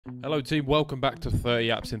Hello team, welcome back to 30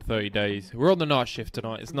 apps in 30 days. We're on the night shift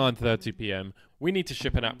tonight, it's 9:30 PM. We need to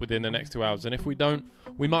ship an app within the next 2 hours, and if we don't,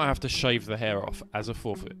 we might have to shave the hair off as a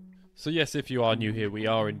forfeit. So yes, if you are new here, we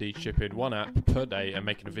are indeed shipping one app per day and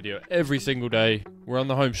making a video every single day. We're on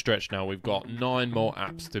the home stretch now, we've got 9 more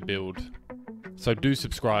apps to build. So do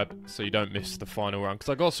subscribe so you don't miss the final round,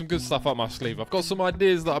 because I got some good stuff up my sleeve. I've got some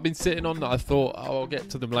ideas that I've been sitting on that I thought, oh, I'll get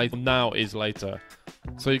to them later. Now is later.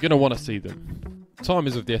 So you're going to want to see them. Time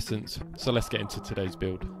is of the essence, so let's get into today's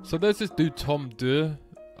build. So there's this dude, Tom De,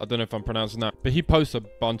 I don't know if I'm pronouncing that, but he posts a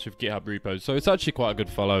bunch of GitHub repos, so it's actually quite a good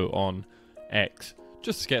follow on X,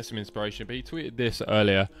 just to get some inspiration. But he tweeted this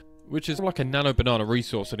earlier, which is like a Nano Banana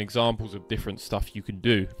resource and examples of different stuff you can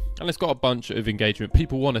do. And it's got a bunch of engagement.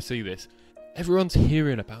 People want to see this. Everyone's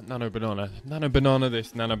hearing about Nano Banana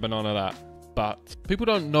this, Nano Banana that, but people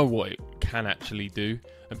don't know what it can actually do,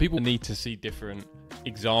 and people need to see different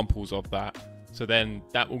examples of that. So then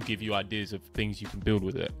that will give you ideas of things you can build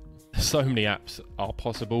with it. So many apps are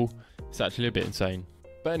possible. It's actually a bit insane.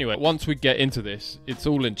 But anyway, once we get into this, it's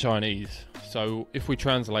all in Chinese. So if we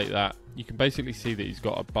translate that, you can basically see that he's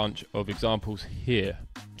got a bunch of examples here.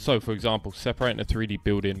 So for example, separating a 3D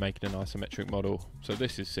building, making an isometric model. So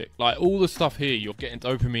this is sick. Like all the stuff here, you're getting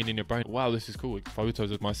dopamine in your brain. Wow, this is cool.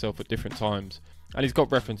 Photos of myself at different times. And he's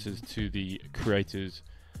got references to the creators.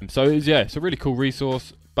 So it's a really cool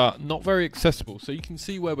resource, but not very accessible. So you can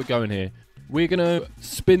see where we're going here. We're gonna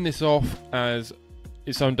spin this off as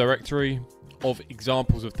its own directory of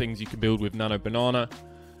examples of things you can build with Nano Banana,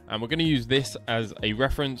 and we're gonna use this as a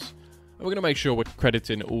reference, and we're gonna make sure we're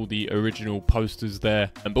crediting all the original posters there.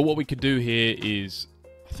 But what we could do here is,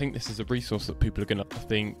 I think this is a resource that people are gonna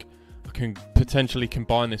think, I can potentially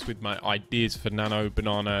combine this with my ideas for Nano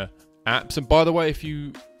Banana apps. And by the way, if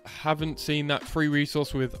you haven't seen that free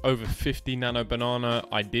resource with over 50 Nano Banana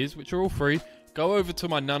ideas, which are all free, go over to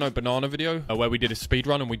my Nano Banana video where we did a speed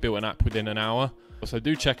run and we built an app within an hour. So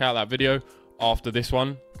do check out that video after this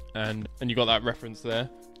one, and you got that reference there.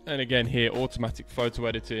 And again here, automatic photo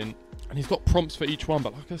editing, and he's got prompts for each one,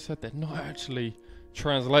 but like I said, they're not actually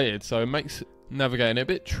translated, so it makes navigating a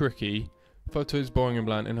bit tricky. Photos boring and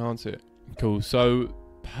bland, enhance it. Cool. So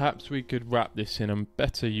perhaps we could wrap this in a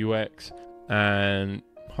better UX and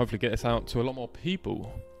hopefully get this out to a lot more people.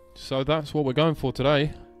 So that's what we're going for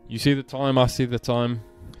today. You see the time, I see the time.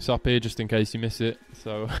 It's up here just in case you miss it.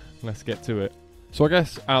 So let's get to it. So I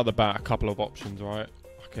guess out the bat, a couple of options, right?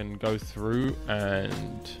 I can go through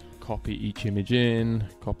and copy each image in,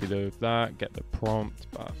 copy that, get the prompt,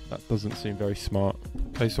 but that doesn't seem very smart.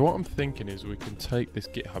 Okay, so what I'm thinking is we can take this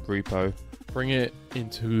GitHub repo, bring it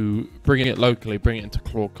locally, bring it into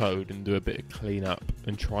Claude Code and do a bit of cleanup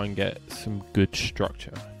and try and get some good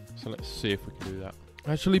structure. So let's see if we can do that.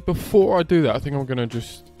 Actually, before I do that, I think I'm gonna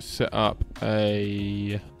just set up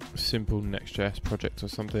a simple Next.js project or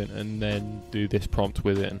something and then do this prompt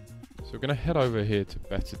within. So we're gonna head over here to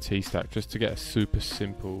Better T-Stack just to get a super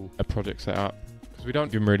simple project set up, because we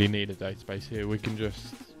don't even really need a database here. We can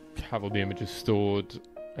just have all the images stored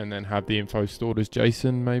and then have the info stored as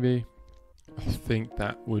JSON maybe. I think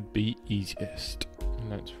that would be easiest.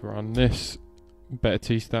 Let's run this Better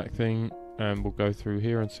T-Stack thing and we'll go through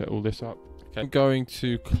here and set all this up. Okay. I'm going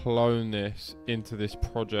to clone this into this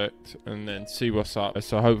project and then see what's up.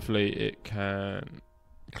 So hopefully it can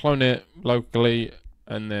clone it locally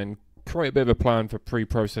and then create a bit of a plan for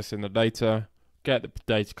pre-processing the data, get the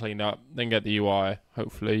data cleaned up, then get the UI,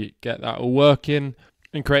 hopefully get that all working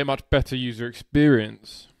and create a much better user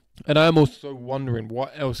experience. And I am also wondering,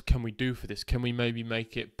 what else can we do for this? Can we maybe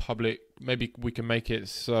make it public? Maybe we can make it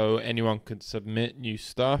so anyone can submit new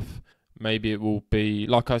stuff. Maybe it will be,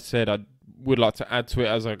 like I said, I would like to add to it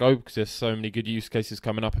as I go, because there's so many good use cases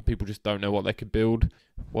coming up and people just don't know what they could build.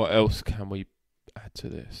 What else can we add to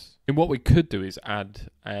this? And what we could do is add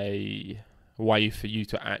a way for you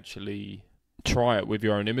to actually try it with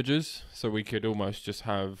your own images. So we could almost just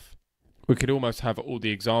have, all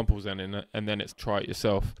the examples then and then it's try it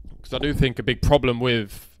yourself. Because I do think a big problem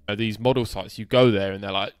with these model sites, you go there and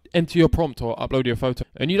they're like, enter your prompt or upload your photo,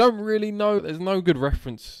 and you don't really know, there's no good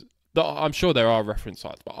reference. I'm sure there are reference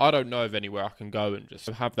sites, but I don't know of anywhere I can go and just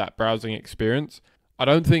have that browsing experience. I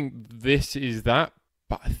don't think this is that,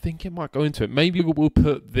 but I think it might go into it. Maybe we'll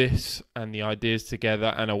put this and the ideas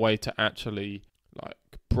together and a way to actually like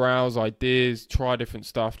browse ideas, try different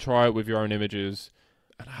stuff, try it with your own images.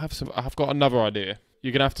 And I've got another idea.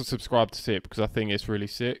 You're gonna have to subscribe to see it because I think it's really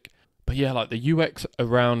sick. But yeah, like the UX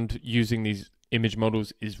around using these image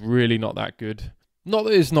models is really not that good. Not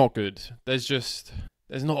that it's not good.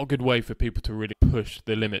 There's not a good way for people to really push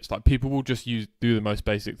the limits. Like people will just do the most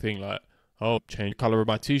basic thing, like Oh, change the color of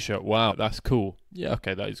my t-shirt. Wow, that's cool. Yeah,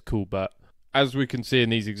 okay, that is cool. But as we can see in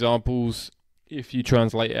these examples, if you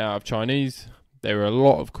translate it out of Chinese, there are a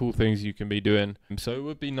lot of cool things you can be doing. So it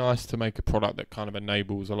would be nice to make a product that kind of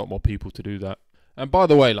enables a lot more people to do that. And by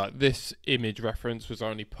the way, like, this image reference was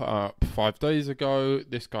only put up 5 days ago.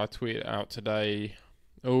 This guy tweeted out today.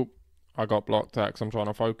 Oh, I got blocked out because I'm trying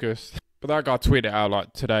to focus. But that guy tweeted it out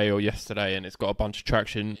like today or yesterday, and it's got a bunch of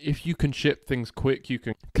traction. If you can ship things quick, you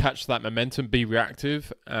can catch that momentum, be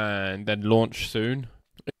reactive, and then launch soon.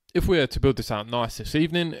 If we were to build this out nice this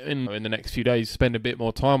evening, in the next few days, spend a bit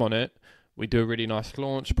more time on it, we do a really nice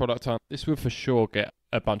launch product time, this will for sure get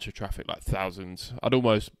a bunch of traffic, like thousands. I'd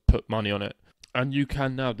almost put money on it. And you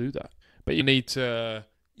can now do that. But you need to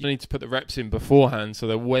put the reps in beforehand so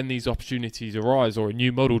that when these opportunities arise or a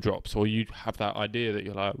new model drops or you have that idea that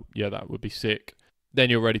you're like, yeah, that would be sick, then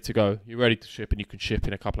you're ready to go. You're ready to ship, and you can ship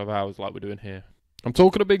in a couple of hours like we're doing here. I'm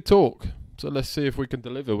talking a big talk, so let's see if we can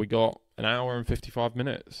deliver. We got an hour and 55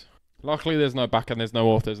 minutes. Luckily, there's no back end, there's no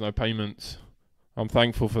auth, there's no payments. I'm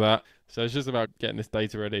thankful for that. So it's just about getting this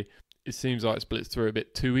data ready. It seems like it splits through a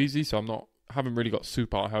bit too easy, so haven't really got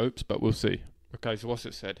super high hopes, but we'll see. Okay, so what's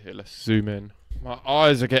it said here? Let's zoom in. My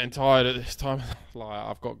eyes are getting tired at this time. Like,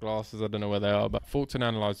 I've got glasses, I don't know where they are, but thought and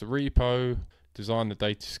analyze the repo, design the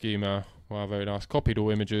data schema. Wow, very nice. Copied all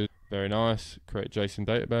images, very nice. Create JSON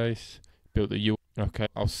database, built the UI. Okay,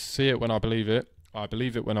 I'll see it when I believe it. I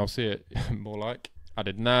believe it when I'll see it. More like.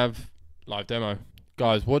 Added nav, live demo.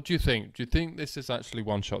 Guys, what do you think? Do you think this is actually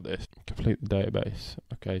one-shot this? Complete the database.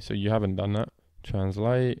 Okay, so you haven't done that.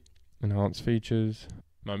 Translate, enhance features.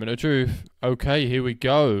 Moment of truth. Okay, here we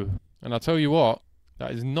go. And I'll tell you what,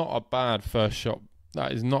 that is not a bad first shot.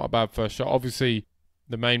 That is not a bad first shot. Obviously,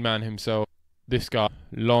 the main man himself, this guy,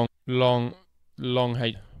 long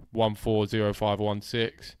hate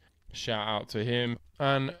 140516. Shout out to him.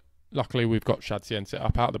 And luckily, we've got Shadcn set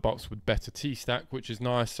up out of the box with better T-Stack, which is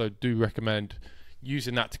nice. So do recommend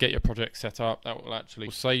using that to get your project set up. That will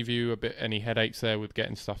actually save you a bit any headaches there with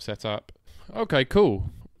getting stuff set up. Okay,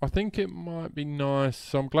 cool. I think it might be nice.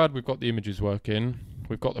 So I'm glad we've got the images working.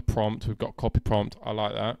 We've got the prompt. We've got copy prompt. I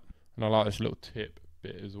like that. And I like this little tip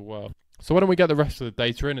bit as well. So why don't we get the rest of the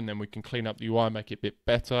data in, and then we can clean up the UI, make it a bit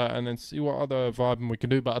better, and then see what other vibing we can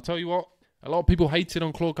do. But I'll tell you what, a lot of people hate it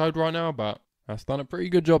on Claude Code right now, but that's done a pretty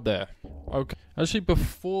good job there. Okay. Actually,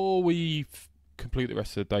 before we complete the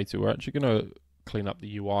rest of the data, we're actually going to clean up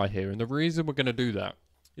the UI here. And the reason we're going to do that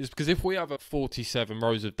is because if we have 47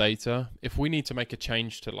 rows of data, if we need to make a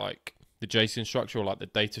change to like the JSON structure or like the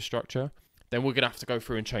data structure, then we're going to have to go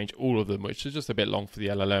through and change all of them, which is just a bit long for the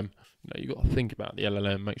LLM. You've got to think about the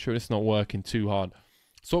LLM, make sure it's not working too hard.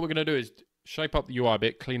 So what we're going to do is shape up the UI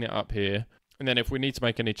bit, clean it up here. And then if we need to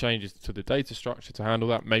make any changes to the data structure to handle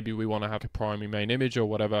that, maybe we want to have a primary main image or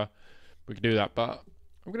whatever, we can do that. But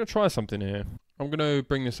I'm going to try something here. I'm going to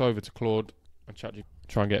bring this over to Claude and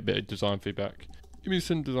try and get a bit of design feedback. Give me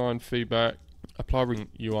some design feedback. Apply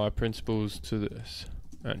UI principles to this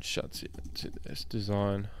and shut it to this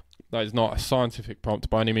design. That is not a scientific prompt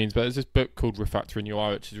by any means, but there's this book called Refactoring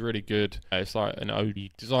UI, which is really good. It's like an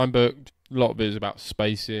OD design book. A lot of it is about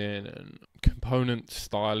spacing and component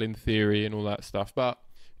styling theory and all that stuff. But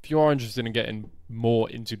if you are interested in getting more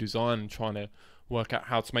into design and trying to work out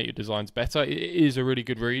how to make your designs better, it is a really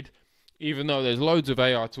good read. Even though there's loads of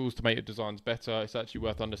AI tools to make your designs better, it's actually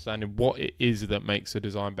worth understanding what it is that makes a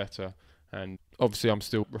design better. And obviously I'm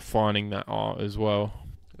still refining that art as well.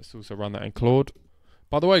 Let's also run that in Claude.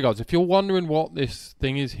 By the way, guys, if you're wondering what this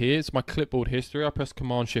thing is here, it's my clipboard history. I press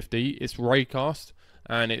Command-Shift-E. It's Raycast,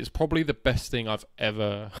 and it's probably the best thing I've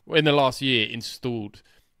ever, in the last year, installed.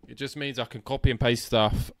 It just means I can copy and paste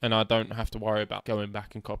stuff, and I don't have to worry about going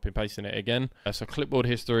back and copy and pasting it again. So clipboard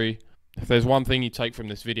history. If there's one thing you take from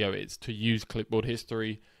this video, it's to use clipboard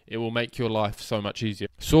history. It will make your life so much easier.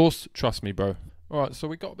 Source, trust me, bro. All right, so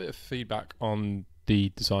we got a bit of feedback on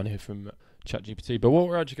the design here from ChatGPT, but what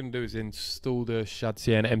we're actually going to do is install the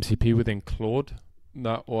Shadcn MCP within Claude.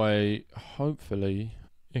 That way, hopefully,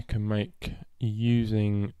 it can make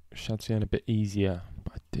using Shadcn a bit easier.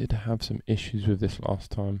 But I did have some issues with this last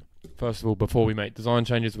time. First of all, before we make design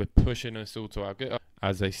changes, we're pushing this all to our GitHub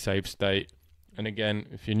as a save state. And again,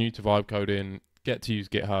 if you're new to vibe coding, get to use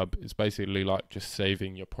GitHub. It's basically like just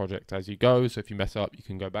saving your project as you go. So if you mess up, you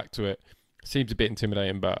can go back to it. Seems a bit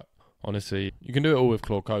intimidating, but honestly, you can do it all with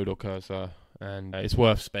Claude Code or Cursor, and it's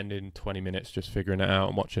worth spending 20 minutes just figuring it out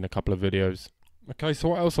and watching a couple of videos. Okay, so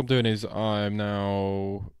what else I'm doing is I'm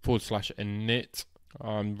now /init.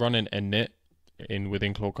 I'm running init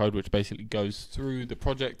within Claude Code, which basically goes through the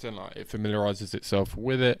project and like it familiarizes itself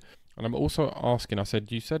with it. And I'm also asking,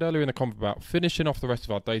 you said earlier in the convo about finishing off the rest of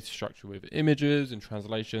our data structure with images and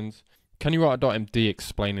translations. Can you write a .md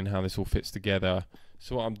explaining how this all fits together?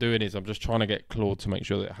 So what I'm doing is I'm just trying to get Claude to make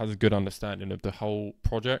sure that it has a good understanding of the whole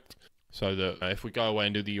project, so that if we go away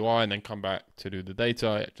and do the UI and then come back to do the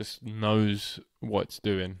data, it just knows what it's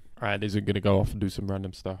doing and isn't going to go off and do some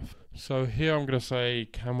random stuff. So here I'm going to say,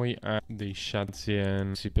 can we add the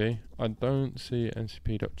Shadcn NCP? I don't see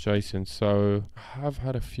ncp.json, so I have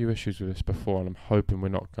had a few issues with this before and I'm hoping we're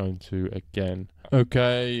not going to again.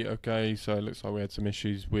 Okay, so it looks like we had some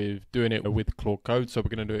issues with doing it with Claude Code, so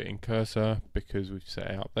we're going to do it in Cursor because we've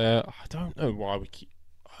set it out there. I don't know why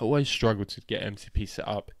I always struggle to get MCP set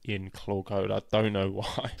up in Claude Code. I don't know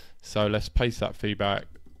why. So let's paste that feedback.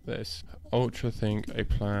 Let's ultra think a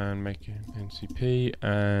plan, make it MCP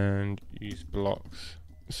and use blocks.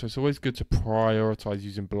 So it's always good to prioritize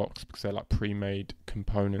using blocks because they're like pre-made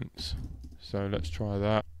components. So let's try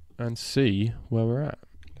that and see where we're at.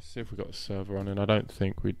 Let's see if we've got a server on, and I don't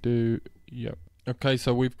think we do. Yep. Okay,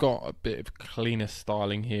 so we've got a bit of cleaner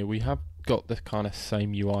styling here. We have got the kind of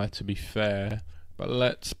same UI, to be fair. But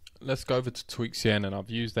let's go over to TweakCN, and I've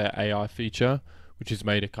used their AI feature, which has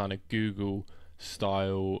made a kind of Google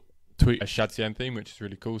style Shadcn theme, which is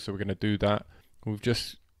really cool. So we're going to do that. We've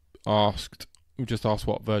just asked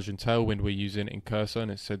what version Tailwind we're using in Cursor,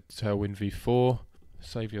 and it said Tailwind v4.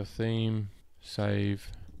 Save your theme,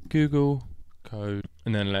 save Google code,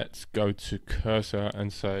 and then let's go to Cursor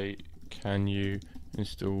and say, can you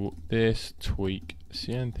install this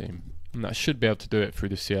TweakCN theme? And that should be able to do it through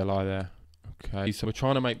the CLI there. Okay, so we're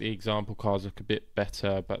trying to make the example cards look a bit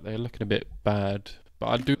better, but they're looking a bit bad. But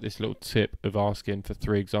I do this little tip of asking for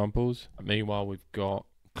 3 examples. Meanwhile, we've got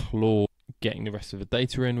Claude getting the rest of the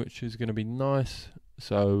data in, which is going to be nice.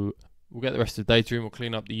 So we'll get the rest of the data in, we'll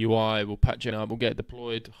clean up the UI, we'll patch it up, we'll get it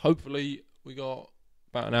deployed. Hopefully, we got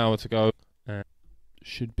about an hour to go. And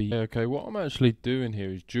should be okay. What I'm actually doing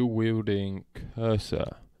here is dual wielding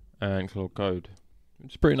Cursor and Claude Code.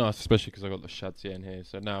 It's pretty nice, especially because I got the Shadcn here.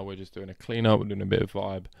 So now we're just doing a cleanup, we're doing a bit of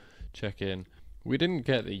vibe check-in. We didn't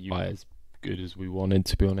get the UI as good as we wanted,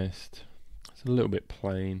 to be honest. It's a little bit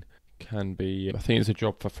plain. Can be. I think it's a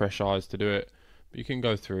job for fresh eyes to do it. But you can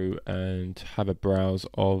go through and have a browse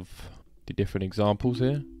of the different examples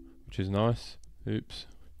here, which is nice. Oops.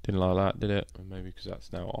 Didn't like that, did it? Maybe because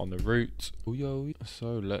that's now on the root. So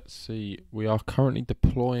let's see. We are currently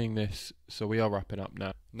deploying this. So we are wrapping up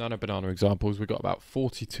now. Nano Banana examples. We've got about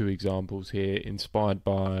 42 examples here inspired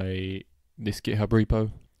by this GitHub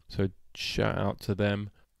repo. So shout out to them.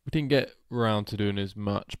 We didn't get around to doing as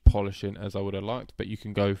much polishing as I would have liked, but you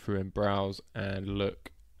can go through and browse and look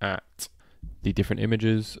at the different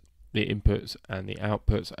images, the inputs and the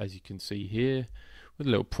outputs, as you can see here, with a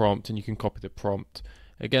little prompt, and you can copy the prompt.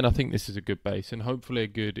 Again, I think this is a good base and hopefully a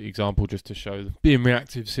good example just to show being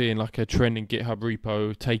reactive, seeing like a trend in GitHub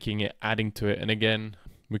repo, taking it, adding to it. And again,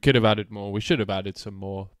 we could have added more, we should have added some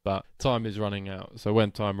more, but time is running out. So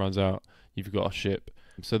when time runs out, you've got to ship.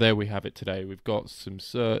 So there we have it today. We've got some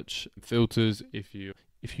search filters if you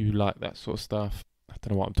like that sort of stuff. I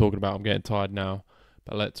don't know what I'm talking about, I'm getting tired now.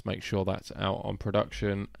 But let's make sure that's out on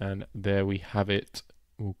production, and there we have it.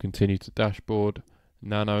 We'll continue to dashboard,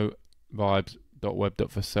 nano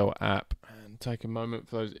vibes.web.for-sale app, and take a moment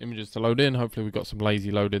for those images to load in. Hopefully we got some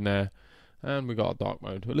lazy load in there, and we got a dark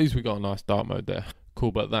mode. At least we got a nice dark mode there.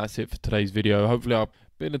 Cool, but that's it for today's video. Hopefully I've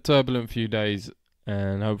been a turbulent few days,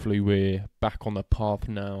 and hopefully we're back on the path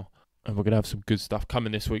now, and we're gonna have some good stuff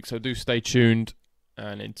coming this week. So do stay tuned,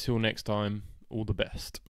 and until next time, all the best.